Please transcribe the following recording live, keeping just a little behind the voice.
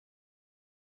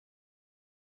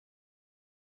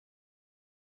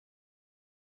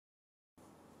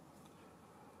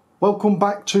Welcome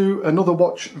back to another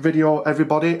watch video,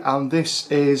 everybody, and this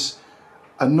is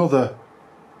another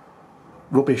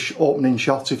rubbish opening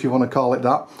shot, if you want to call it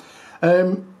that.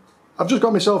 I've just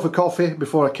got myself a coffee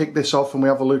before I kick this off and we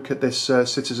have a look at this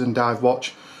Citizen dive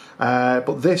watch.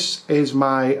 But this is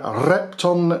my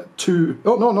Repton 2,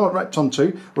 oh no, not Repton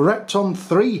 2, Repton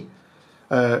 3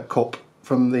 cup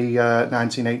from the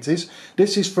 1980s.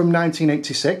 This is from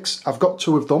 1986. I've got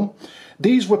two of them.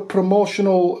 These were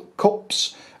promotional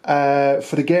cups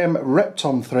for the game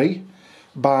Repton 3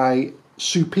 by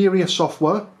Superior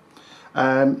Software.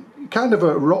 Kind of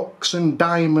a rocks and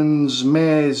diamonds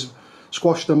maze,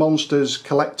 squash the monsters,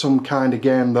 collect them kind of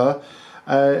game there.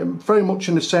 Very much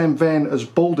in the same vein as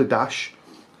Boulder Dash.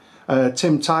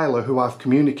 Tim Tyler, who I've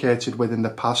communicated with in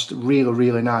the past,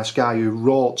 really nice guy who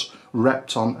wrote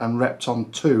Repton and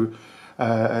Repton 2,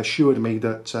 assured me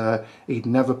that he'd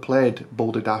never played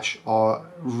Boulder Dash or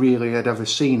really had ever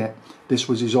seen it. This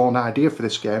was his own idea for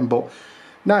this game, but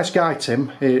nice guy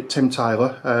Tim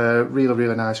Tyler,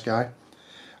 really nice guy.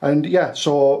 And yeah,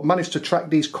 so managed to track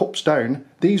these cups down.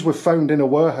 These were found in a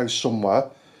warehouse somewhere.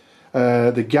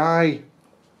 The guy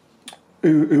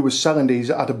who was selling these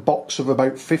had a box of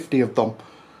about 50 of them,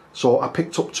 so I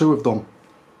picked up two of them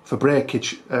for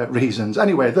breakage reasons.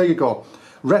 Anyway, there you go,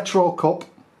 retro cup.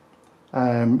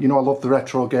 You know I love the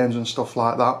retro games and stuff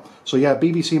like that. So yeah,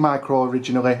 BBC Micro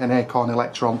originally, an Acorn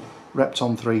Electron,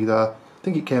 Repton 3 there. I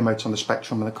think it came out on the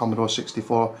Spectrum and the Commodore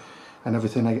 64 and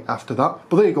everything after that.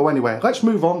 But there you go. Anyway, let's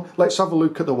move on, let's have a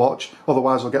look at the watch,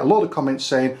 otherwise I'll get a load of comments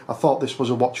saying I thought this was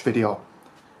a watch video.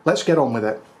 Let's get on with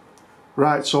it.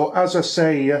 Right, so as I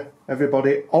say,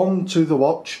 everybody, on to the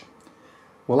watch.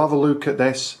 We'll have a look at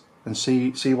this and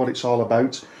see what it's all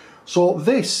about. So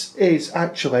this is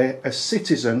actually a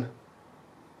Citizen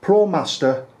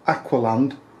Promaster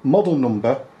Aqualand, model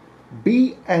number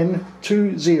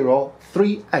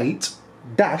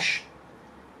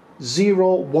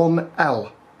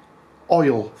BN2038-01L,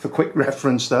 oil for quick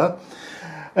reference there.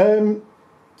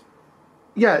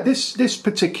 Yeah, this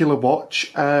particular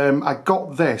watch, I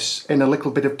got this in a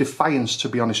little bit of defiance, to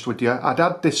be honest with you. I'd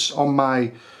had this on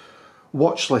my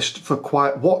watch list for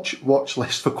quite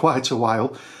a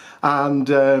while, and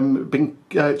been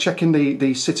checking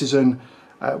the Citizen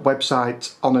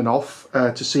website on and off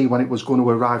to see when it was going to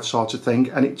arrive, sort of thing.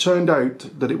 And it turned out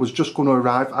that it was just going to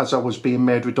arrive as I was being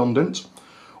made redundant.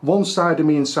 One side of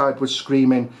me inside was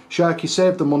screaming, "Sharky,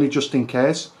 save the money just in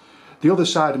case." The other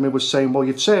side of me was saying, well,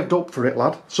 you've saved up for it,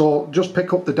 lad, so just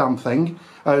pick up the damn thing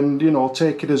and, you know,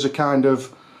 take it as a kind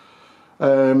of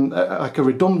like a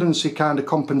redundancy kind of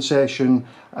compensation,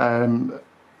 you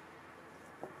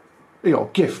know,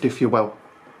 gift, if you will.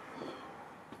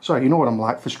 Sorry, you know what I'm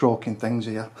like for stroking things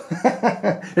here.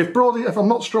 If I'm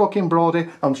not stroking Brody,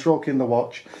 I'm stroking the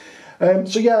watch.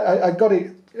 So yeah, I got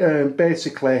it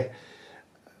basically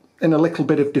in a little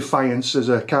bit of defiance as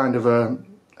a kind of a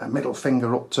middle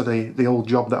finger up to the old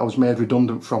job that I was made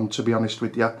redundant from, to be honest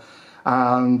with you.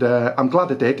 And I'm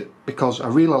glad I did, because I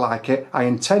really like it. I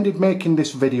intended making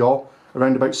this video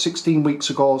around about 16 weeks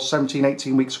ago, 17,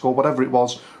 18 weeks ago, whatever it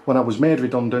was, when I was made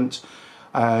redundant.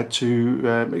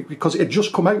 Because it had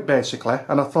just come out basically,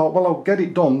 and I thought, well, I'll get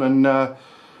it done and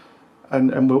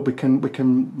we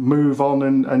can move on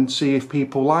and see if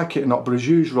people like it or not. But as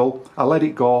usual, I let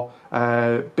it go.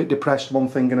 Bit depressed, one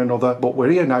thing and another, but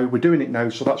we're here now, we're doing it now,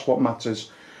 so that's what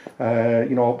matters.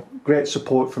 You know, great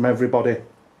support from everybody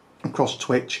across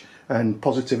Twitch and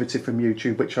positivity from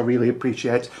YouTube, which I really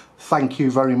appreciate. Thank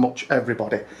you very much,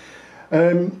 everybody.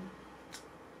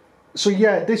 So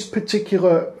yeah, this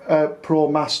particular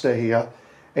Promaster here,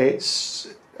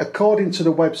 it's, according to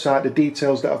the website, the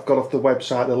details that I've got off the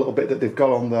website, a little bit that they've got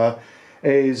on there,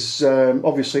 is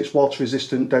obviously it's water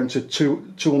resistant down to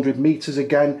 200 meters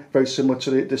again, very similar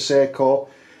to the Seiko.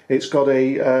 It's got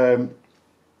a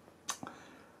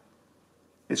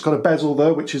bezel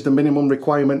there, which is the minimum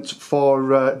requirement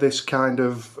for this kind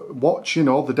of watch. You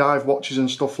know, the dive watches and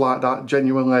stuff like that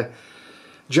generally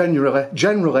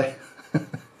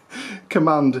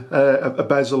command a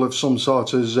bezel of some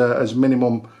sort as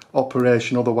minimum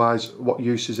operation. Otherwise, what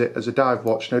use is it as a dive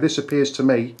watch? Now this appears to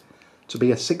me to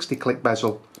be a 60 click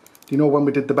bezel. Do you know when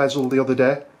we did the bezel the other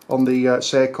day on the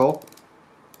Seiko?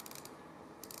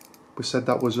 We said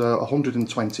that was a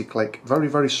 120 click.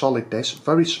 Very solid this,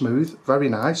 very smooth, very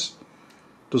nice.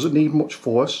 Doesn't need much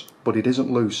force, but it isn't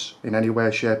loose in any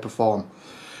way, shape or form.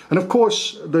 And of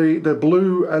course the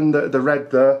blue and the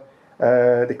red there,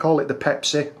 they call it the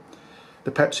Pepsi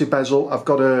bezel. I've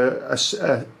got a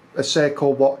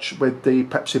Seiko watch with the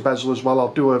Pepsi bezel as well.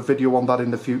 I'll do a video on that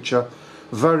in the future.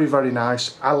 Very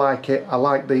nice. I like it. I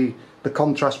like the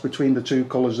contrast between the two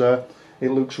colours there. It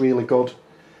looks really good.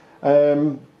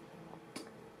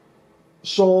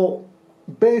 So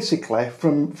basically,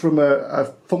 from a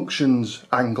functions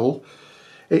angle,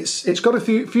 it's got a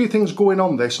few things going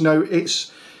on this. Now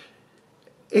it's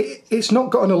not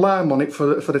got an alarm on it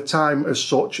for the time as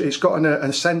such. It's got an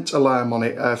ascent alarm on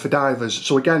it for divers.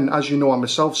 So again, as you know, I'm a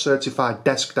self-certified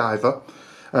desk diver.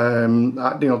 You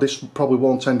know, this probably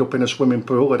won't end up in a swimming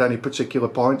pool at any particular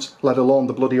point, let alone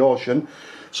the bloody ocean.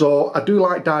 So I do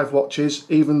like dive watches,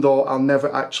 even though I'll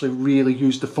never actually really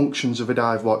use the functions of a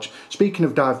dive watch. Speaking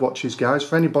of dive watches, guys,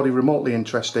 for anybody remotely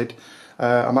interested,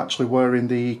 I'm actually wearing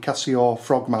the Casio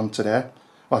Frogman today.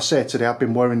 Well, I say today, I've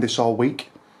been wearing this all week.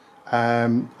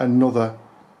 Another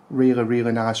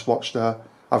really nice watch there.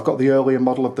 I've got the earlier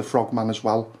model of the Frogman as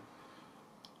well,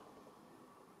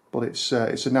 but it's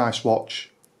a nice watch.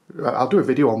 I'll do a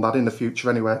video on that in the future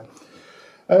anyway.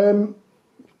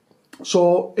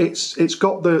 So it's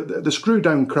got the screw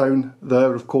down crown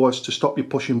there, of course, to stop you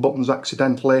pushing buttons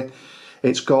accidentally.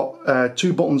 It's got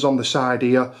 2 buttons on the side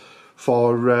here,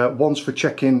 for one's for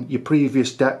checking your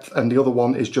previous depth, and the other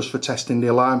one is just for testing the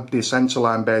alarm, the ascent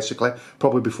alarm basically,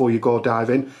 probably before you go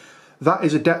diving. That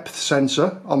is a depth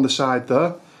sensor on the side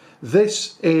there.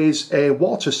 This is a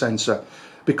water sensor,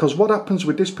 because what happens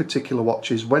with this particular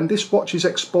watch is when this watch is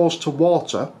exposed to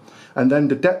water, and then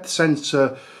the depth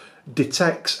sensor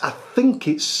detects, I think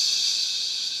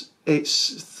it's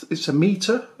a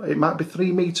meter, it might be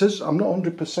 3 meters, I'm not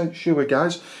 100% sure,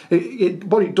 guys.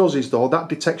 What it does is, though, that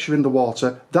detects you in the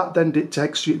water, that then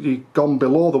detects you've gone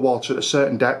below the water at a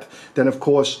certain depth, then of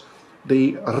course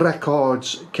the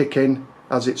records kick in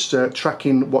as it's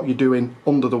tracking what you're doing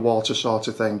under the water, sort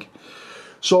of thing.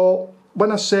 So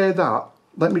when I say that,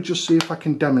 let me just see if I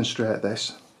can demonstrate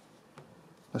this.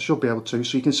 I should be able to.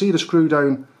 So you can see the screw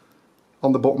down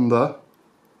on the button there,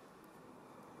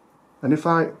 and if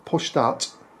I push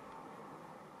that,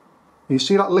 you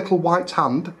see that little white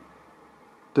hand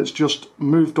that's just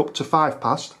moved up to 5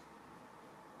 past?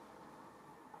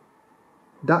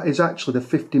 That is actually the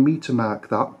 50 meter mark,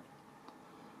 that.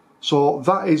 So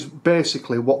that is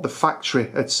basically what the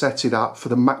factory had set it at for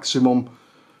the maximum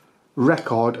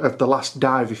record of the last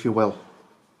dive, if you will.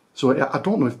 So I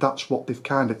don't know if that's what they've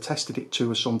kind of tested it to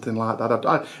or something like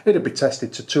that. It'd be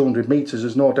tested to 200 meters,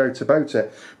 there's no doubt about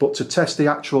it. But to test the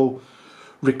actual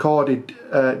recorded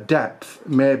depth,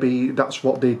 maybe that's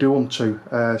what they do them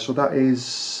to. So that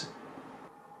is,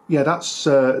 yeah, that's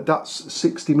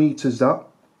 60 meters, that.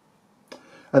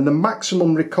 And the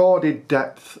maximum recorded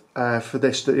depth for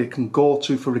this that it can go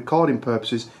to for recording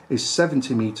purposes is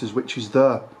 70 meters, which is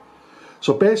there.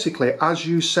 So basically, as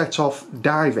you set off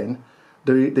diving,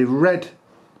 the red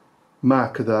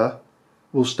marker there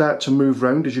will start to move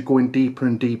round as you're going deeper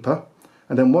and deeper,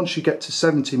 and then once you get to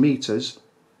 70 meters,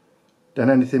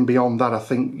 then anything beyond that, I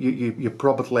think you're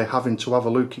probably having to have a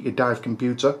look at your dive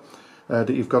computer that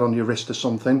you've got on your wrist or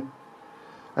something.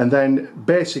 And then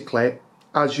basically,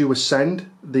 as you ascend,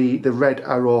 the red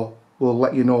arrow will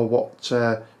let you know what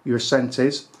your ascent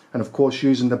is, and of course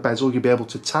using the bezel you'll be able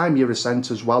to time your ascent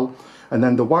as well. And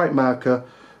then the white marker,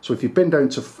 so if you've been down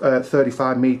to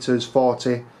 35 meters,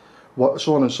 40,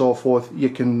 so on and so forth, you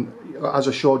can, as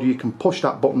I showed you can push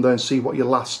that button there and see what your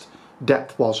last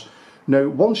depth was. Now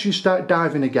once you start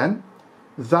diving again,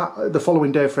 that the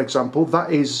following day, for example,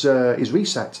 that is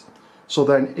reset. So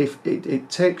then if it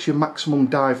takes your maximum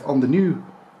dive on the new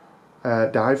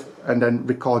dive and then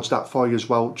records that for you as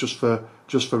well, just for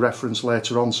reference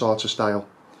later on, sort of style.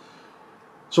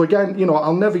 So again, you know,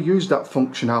 I'll never use that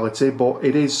functionality, but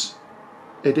it is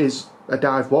a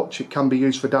dive watch. It can be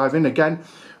used for diving. Again,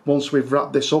 once we've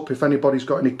wrapped this up, if anybody's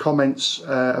got any comments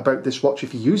about this watch,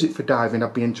 if you use it for diving,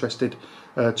 I'd be interested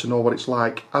to know what it's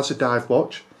like as a dive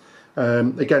watch.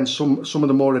 Again, some of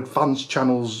the more advanced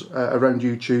channels around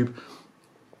YouTube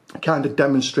kind of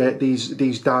demonstrate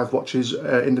these dive watches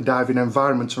in the diving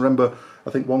environment. I remember, I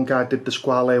think one guy did the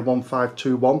Squale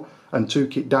 1521 and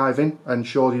took it diving and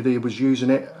showed you that he was using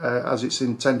it as its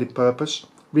intended purpose.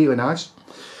 Really nice.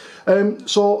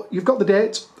 So you've got the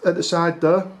date at the side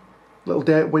there, little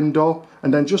date window,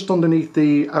 and then just underneath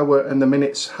the hour and the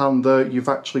minutes hand there, you've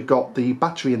actually got the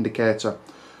battery indicator.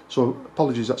 So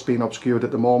apologies, that's being obscured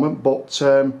at the moment, but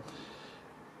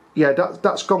yeah,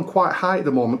 that's gone quite high at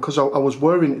the moment because I was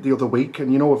wearing it the other week,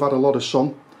 and you know, we've had a lot of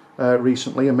sun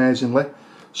recently, amazingly.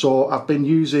 So I've been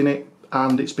using it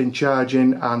and it's been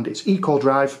charging, and it's Eco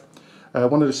Drive,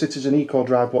 one of the Citizen Eco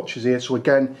Drive watches here. So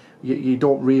again, you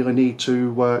don't really need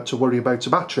to worry about a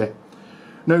battery.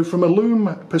 Now, from a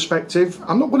lume perspective,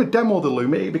 I'm not going to demo the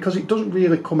lume because it doesn't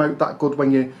really come out that good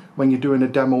when you're doing a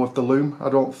demo of the lume, I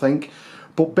don't think.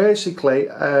 But basically,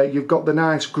 you've got the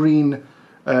nice green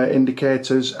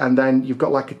indicators, and then you've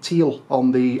got like a teal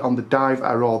on the dive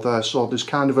arrow there, so there's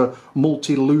kind of a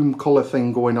multi-lume colour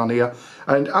thing going on here.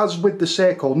 And as with the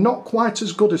Seiko, not quite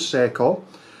as good as Seiko,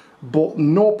 but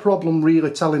no problem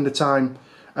really telling the time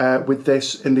with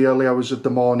this in the early hours of the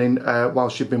morning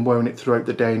whilst you've been wearing it throughout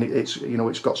the day. And it's, you know,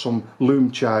 it's got some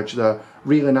lume charge there.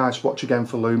 Really nice watch again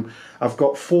for lume. I've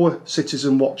got 4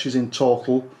 Citizen watches in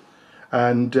total,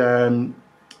 and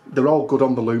they're all good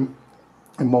on the lume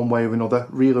in one way or another.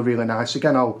 Really nice.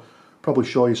 Again, I'll probably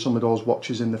show you some of those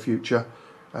watches in the future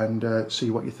and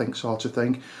see what you think, sort of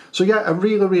thing. So yeah, a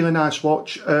really nice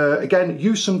watch. Again,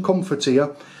 use some comfort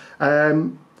here.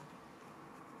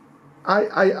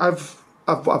 I've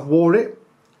wore it.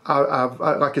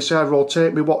 Like I say, I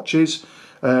rotate my watches.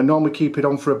 Normally keep it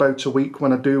on for about a week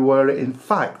when I do wear it. In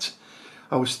fact,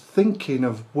 I was thinking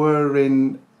of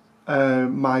wearing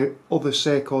my other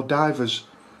Seiko divers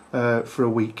for a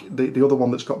week. The other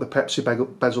one that's got the Pepsi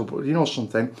bezel, but you know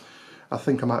something? I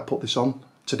think I might put this on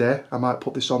today. I might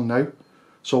put this on now.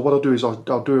 So what I'll do is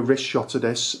I'll do a wrist shot of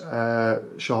this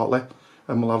shortly,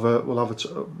 and we'll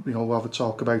have a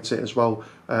talk about it as well.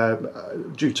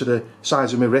 Due to the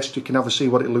size of my wrist, you can have a see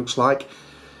what it looks like.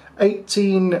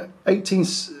 18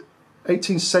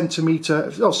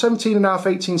 centimetre, oh, 17.5,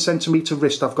 18 centimetre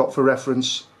wrist I've got for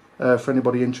reference for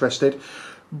anybody interested.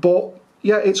 But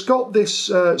yeah, it's got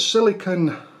this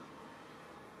silicone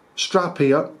strap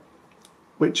here,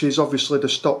 which is obviously the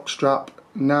stock strap.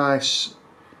 Nice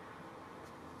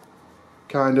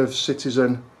kind of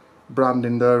Citizen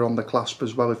branding there on the clasp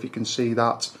as well, if you can see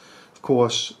that. Of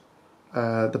course,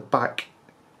 the back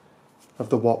of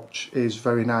the watch is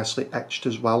very nicely etched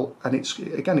as well, and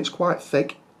it's quite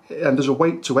thick, and there's a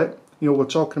weight to it. You know, we're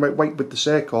talking about weight with the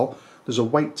Seiko. There's a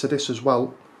weight to this as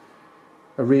well,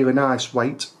 a really nice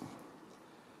weight.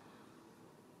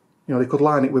 You know, they could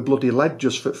line it with bloody lead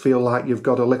just for feel like you've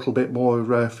got a little bit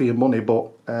more for your money, but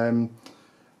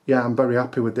yeah, I'm very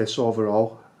happy with this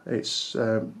overall. It's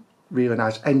really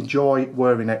nice. Enjoy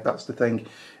wearing it, that's the thing.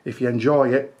 If you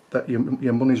enjoy it, that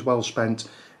your money's well spent.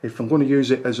 If I'm going to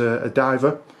use it as a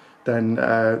diver, then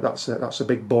that's a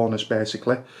big bonus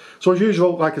basically. So as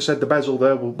usual, like I said, the bezel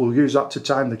there, we'll use that to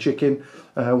time the chicken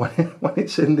when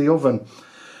it's in the oven.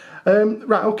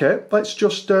 Right, okay, let's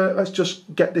just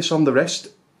get this on the wrist,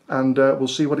 and we'll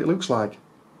see what it looks like.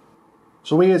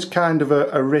 So here's kind of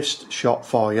a wrist shot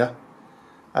for you.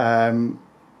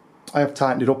 I have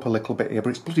tightened it up a little bit here,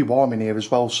 but it's bloody warm in here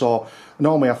as well. So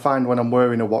normally I find when I'm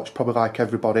wearing a watch, probably like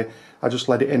everybody, I just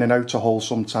let it in and out a hole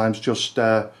sometimes, just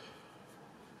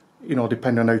you know,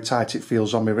 depending on how tight it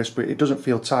feels on my wrist. But it doesn't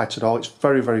feel tight at all. It's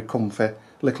very comfy. A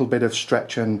little bit of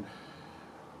stretch and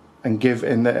give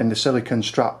in the silicone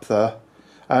strap there.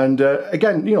 And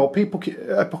again, you know,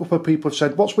 a couple of people have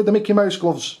said, "What's with the Mickey Mouse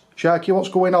gloves, Sharky? What's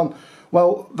going on?"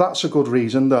 Well, that's a good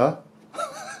reason there.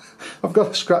 I've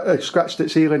got a scratch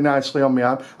that's healing nicely on my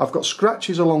arm. I've got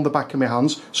scratches along the back of my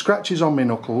hands, scratches on my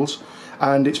knuckles,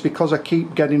 and it's because I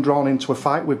keep getting drawn into a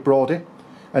fight with Brody,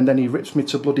 and then he rips me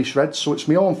to bloody shreds. So it's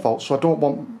my own fault. So I don't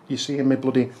want you seeing me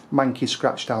bloody manky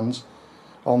scratched hands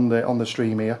on the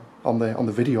stream here, on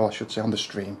the video, I should say, on the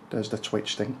stream. There's the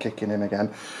Twitch thing kicking in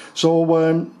again.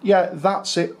 So yeah,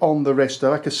 that's it on the wrist.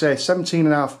 Like I say,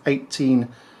 17.5, 18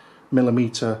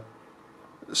 millimetre.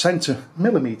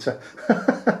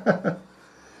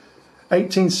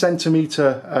 18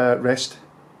 centimetre wrist.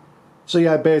 So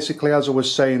yeah, basically, as I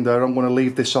was saying there, I'm going to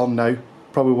leave this on now.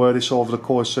 Probably wear this over the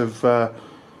course of the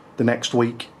next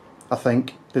week. I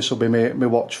think this will be my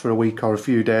watch for a week or a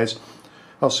few days.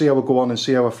 I'll see how I go on and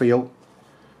see how I feel.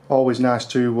 Always nice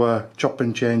to chop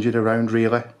and change it around,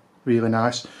 really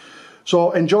nice.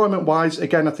 So enjoyment wise,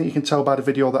 again, I think you can tell by the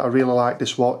video that I really like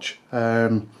this watch.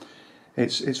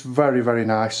 It's very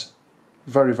nice,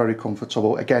 very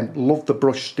comfortable. Again, love the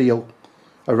brush steel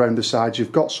around the sides.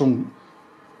 You've got some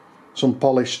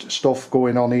polished stuff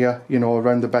going on here, you know,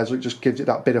 around the bezel. It just gives it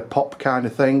that bit of pop kind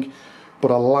of thing.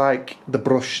 But I like the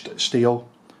brushed steel.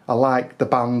 I like the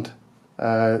band,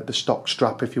 the stock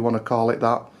strap, if you want to call it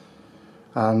that.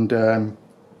 And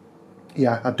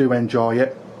yeah, I do enjoy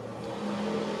it.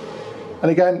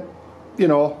 And again, you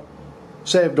know,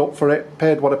 saved up for it,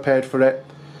 paid what I paid for it,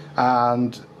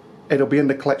 and it'll be in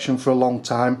the collection for a long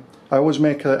time. I always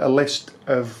make a list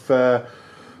of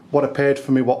what I paid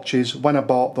for my watches, when I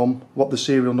bought them, what the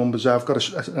serial numbers are. I've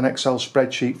got an Excel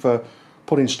spreadsheet for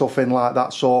putting stuff in like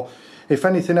that, so if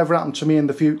anything ever happened to me in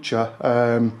the future,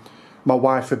 my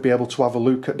wife would be able to have a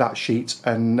look at that sheet,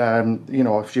 and you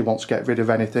know, if she wants to get rid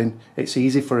of anything, it's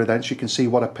easy for her then. She can see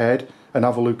what I paid and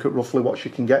have a look at roughly what she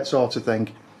can get, sort of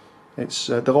thing. It's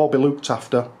they'll all be looked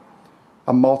after.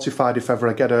 I'm mortified if ever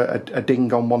I get a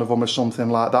ding on one of them or something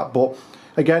like that. But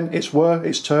again, it's wear,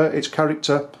 it's tear, it's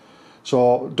character.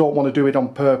 So don't want to do it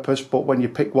on purpose, but when you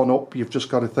pick one up, you've just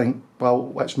got to think,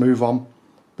 well, let's move on.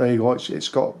 There you go, it's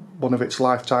got one of its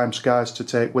lifetime scars to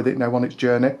take with it now on its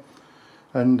journey.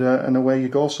 And away you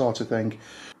go, sort of thing.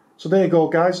 So there you go,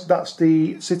 guys, that's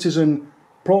the Citizen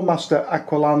Promaster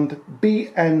Aqualand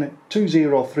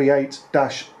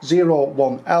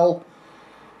BN2038-01L.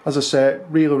 As I say,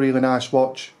 really nice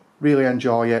watch, really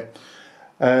enjoy it.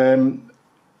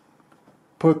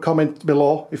 Put a comment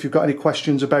below if you've got any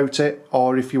questions about it,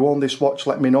 or if you own this watch,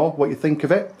 let me know what you think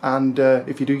of it, and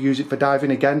if you do use it for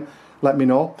diving, again, let me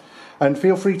know. And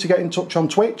feel free to get in touch on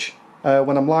Twitch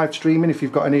when I'm live streaming, if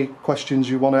you've got any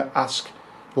questions you want to ask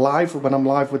live when I'm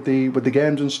live with the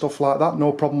games and stuff like that.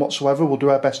 No problem whatsoever, we'll do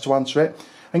our best to answer it.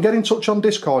 And get in touch on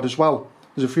Discord as well.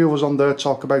 There's a few of us on there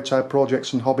talk about our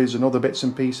projects and hobbies and other bits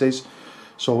and pieces,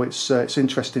 so it's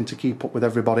interesting to keep up with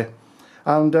everybody.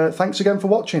 And thanks again for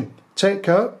watching. Take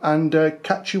care, and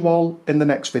catch you all in the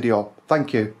next video.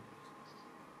 Thank you.